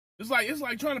It's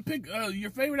like trying to pick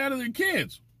your favorite out of their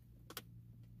kids.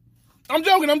 I'm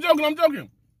joking. I got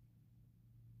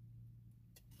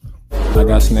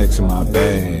SNAXX in my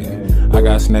bag. I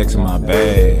got SNAXX in my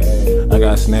bag. I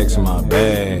got SNAXX in my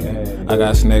bag. I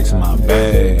got SNAXX in my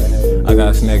bag. I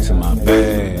got SNAXX in my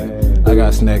bag. I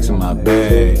got SNAXX in my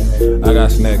bag. I got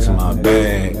SNAXX in my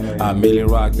bag. I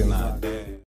immediately rocked and I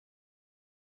dead.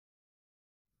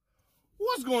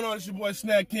 What's going on? It's your boy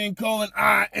SNAXX King Colin.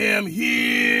 I am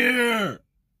here.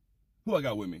 Who I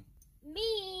got with me?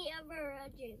 Me, Amber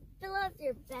Roger. Philip,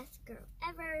 your best girl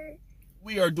ever.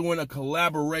 We are doing a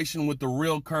collaboration with the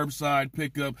real Curbside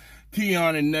Pickup.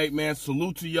 Keon and Nate, man.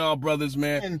 Salute to y'all brothers,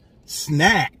 man. And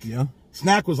SNAXX. Yeah.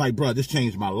 SNAXX was like, bro, this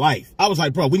changed my life. I was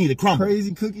like, bro, we need a Crumbl.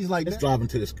 Crazy cookies like Let's that. drive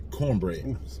into this cornbread.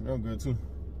 Ooh, smell good too.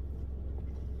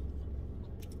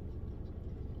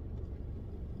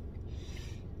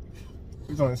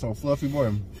 He's on some fluffy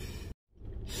boy.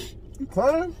 You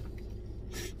crying?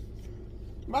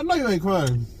 I know you ain't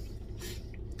crying.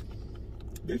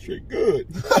 This shit good.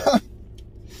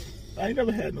 I ain't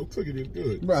never had no cookie this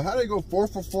good. Bro, how they go 4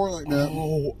 for 4 like that?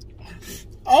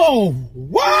 Oh,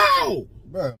 wow!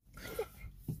 Bro.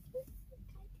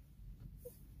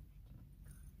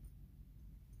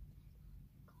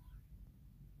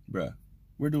 Bruh,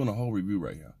 we're doing a whole review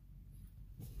right here.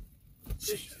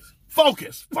 Jesus.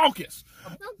 Focus.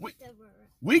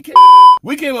 We came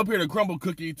up here to Crumbl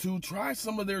Cookie to try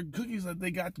some of their cookies that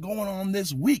they got going on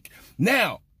this week.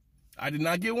 Now, I did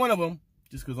not get one of them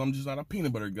just because I'm just not a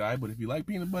peanut butter guy. But if you like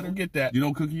peanut butter, get that. You know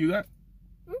what cookie you got?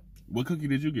 What cookie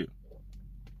did you get?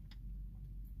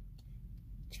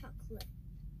 Chocolate.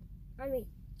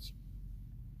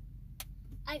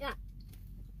 I got.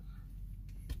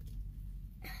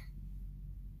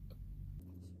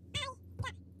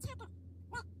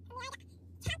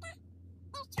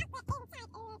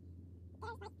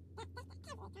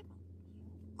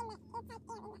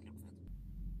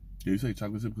 Did you say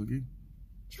chocolate chip cookie?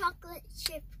 Chocolate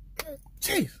chip cookie.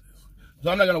 Jesus. So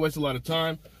I'm not going to waste a lot of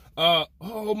time.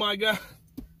 Oh my God.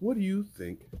 What do you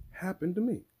think happened to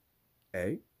me?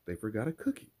 A, they forgot a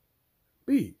cookie.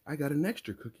 B, I got an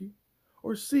extra cookie.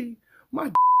 Or C,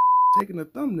 my taking a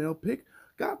thumbnail pic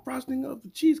got frosting of the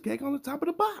cheesecake on the top of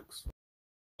the box.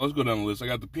 Let's go down the list. I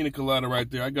got the pina colada right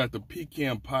there. I got the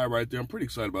pecan pie right there. I'm pretty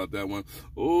excited about that one.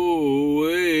 Oh,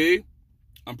 hey.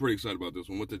 I'm pretty excited about this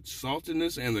one with the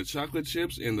saltiness and the chocolate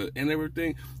chips and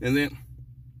everything. And then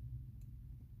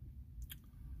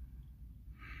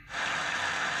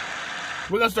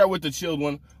we're gonna start with the chilled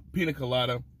one, pina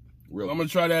colada. I'm gonna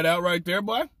try that out right there,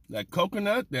 boy. That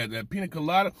coconut, that pina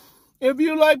colada. If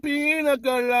you like pina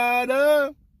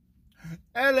colada,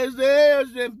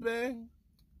 champagne.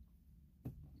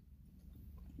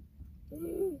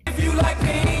 If you like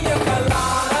pina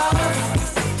colada,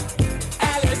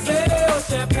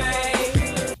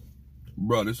 champagne.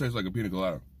 Bro, this tastes like a pina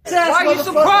colada. Why are you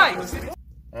surprised?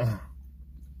 I'm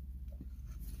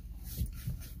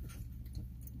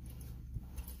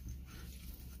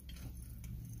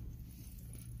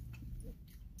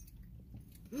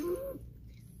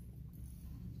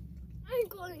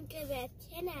going to give it a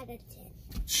 10 out of 10.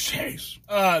 Chase.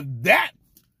 That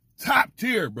top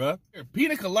tier, bro.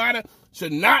 Pina colada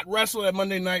should not wrestle at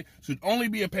Monday night. Should only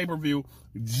be a pay-per-view.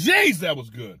 Jeez, that was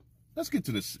good. Let's get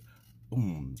to this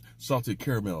salted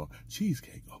caramel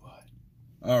cheesecake. Oh,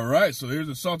 boy. All right, so here's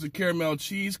the salted caramel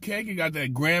cheesecake. You got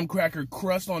that graham cracker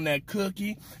crust on that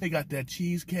cookie. It got that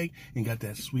cheesecake and got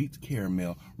that sweet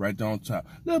caramel right there on top.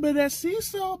 A little bit of that sea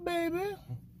salt, baby.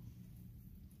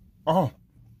 Oh.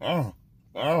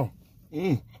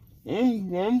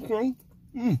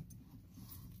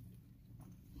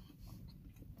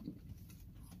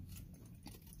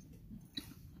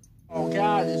 Oh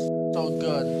God, it's so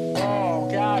good. Oh,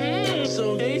 God, it's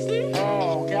so tasty.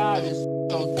 Oh, God, it's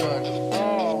so good.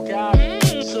 Oh, God,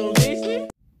 it's so tasty.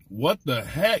 What the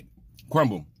heck?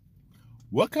 Crumbl,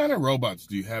 what kind of robots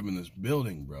do you have in this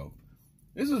building, bro?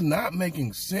 This is not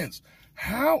making sense.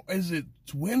 How is it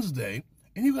Wednesday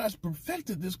and you guys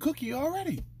perfected this cookie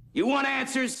already? You want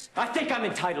answers? I think I'm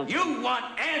entitled. You want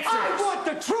answers? I want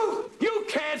the truth! You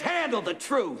can't handle the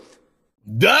truth!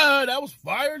 Duh, that was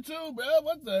fire too, bro.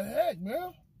 What the heck,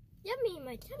 man? Yummy in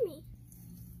my tummy.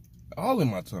 All in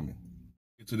my tummy.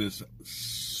 Get to this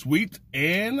sweet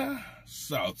and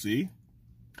salty.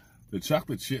 The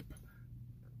chocolate chip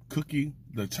cookie.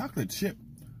 The chocolate chip.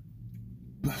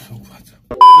 What?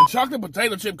 The chocolate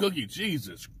potato chip cookie.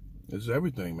 Jesus. It's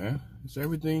everything, man. It's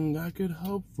everything I could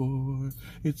hope for.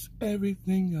 It's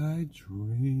everything I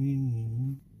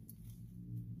dream.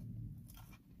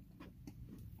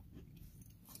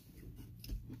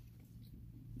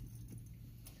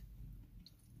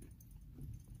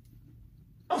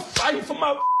 fighting for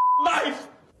my life.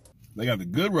 They got the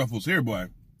good ruffles here, boy.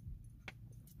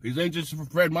 These ain't just for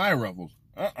Fred Meyer ruffles.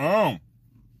 This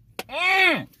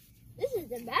is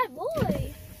the bad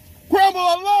boy. Crumbl,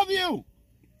 I love you.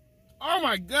 Oh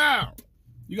my God.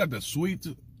 You got the sweet,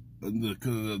 the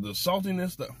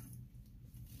saltiness.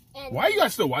 Why are you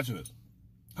guys still watching this?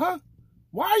 Huh?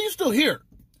 Why are you still here?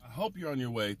 I hope you're on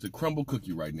your way to Crumbl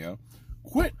Cookie right now.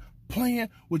 Quit playing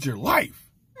with your life.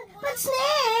 But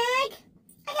SNAXX,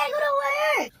 I gotta go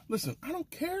to work. Listen, I don't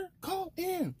care. Call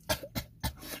in.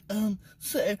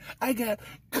 Say I got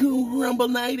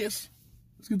Crumbl-nitis.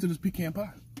 Let's get to this pecan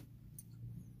pie.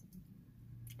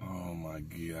 Oh my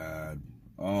God.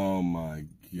 Oh my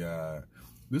God.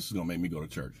 This is gonna make me go to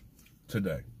church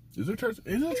today. Is there church?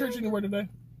 Is there church anywhere today?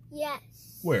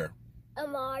 Yes. Where?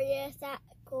 Amaria, at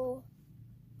school.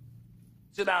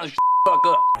 Sit down and fuck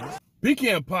up.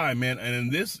 Pecan pie, man,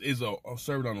 and this is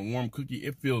served on a warm cookie.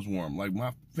 It feels warm. Like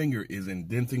my finger is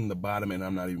indenting the bottom and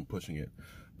I'm not even pushing it.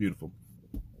 Beautiful.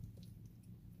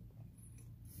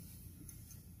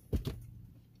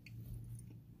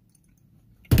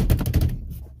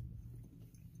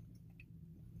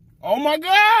 Oh my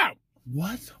God!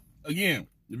 What? Again,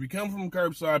 if you come from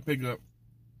curbside pickup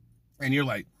and you're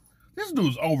like, this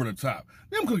dude's over the top.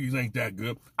 Them cookies ain't that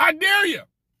good. I dare you.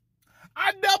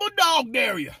 I double dog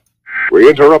dare you. We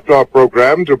interrupt our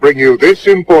program to bring you this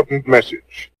important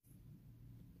message.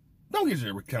 Don't get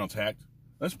your accounts hacked.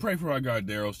 Let's pray for our guy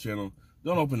Daryl's channel.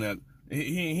 Don't open that.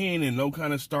 He ain't in no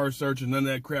kind of star search and none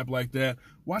of that crap like that.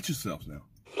 Watch yourselves now.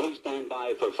 Please stand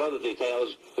by for further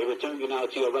details. We return you now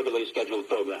to your regularly scheduled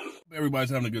program. Everybody's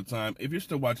having a good time. If you're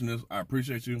still watching this, I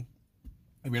appreciate you.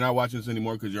 If you're not watching this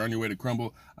anymore because you're on your way to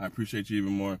Crumbl, I appreciate you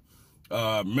even more.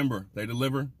 Remember, they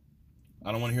deliver.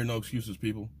 I don't want to hear no excuses,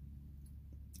 people.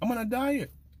 I'm on a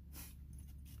diet.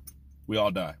 We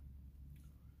all die.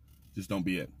 Just don't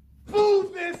be it.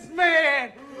 Move this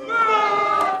man!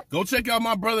 Go check out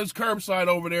my brother's Curbside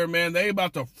over there, man. They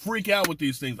about to freak out with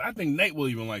these things. I think Nate will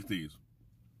even like these.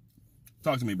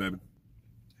 Talk to me, baby.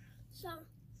 So,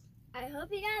 I hope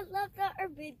you guys loved our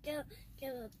video. Give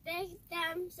a big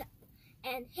thumbs up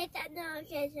and hit that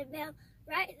notification bell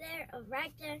right there or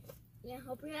right there. Yeah,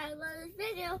 hope you guys love this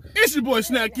video. It's your boy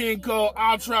SNAXX King Cole.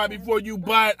 I'll try before you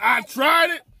buy it. I tried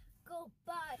it. Go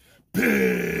buy.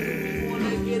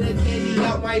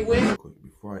 Real quick,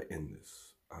 before I end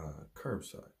this,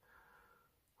 Curbside.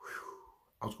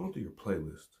 I was going through your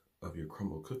playlist of your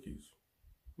Crumbl cookies.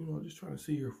 You know, just trying to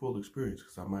see your full experience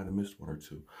because I might have missed one or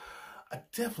two. I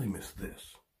definitely missed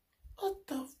this. What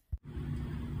the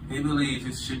He believes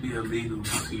it should be illegal,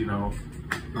 you know,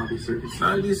 not be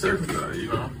circumcised, you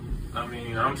know. I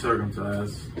mean, I'm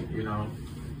circumcised, you know,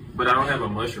 but I don't have a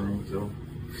mushroom, so.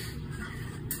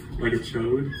 Like a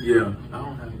chode? Yeah, I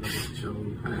don't have like a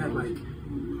chode. I have like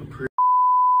a pretty.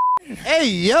 Hey,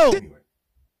 yo! Anyway,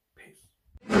 peace.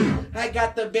 I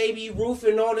got the baby roof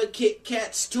and all the Kit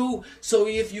Kats too. So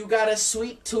if you got a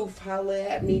sweet tooth, holla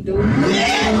at me, dude.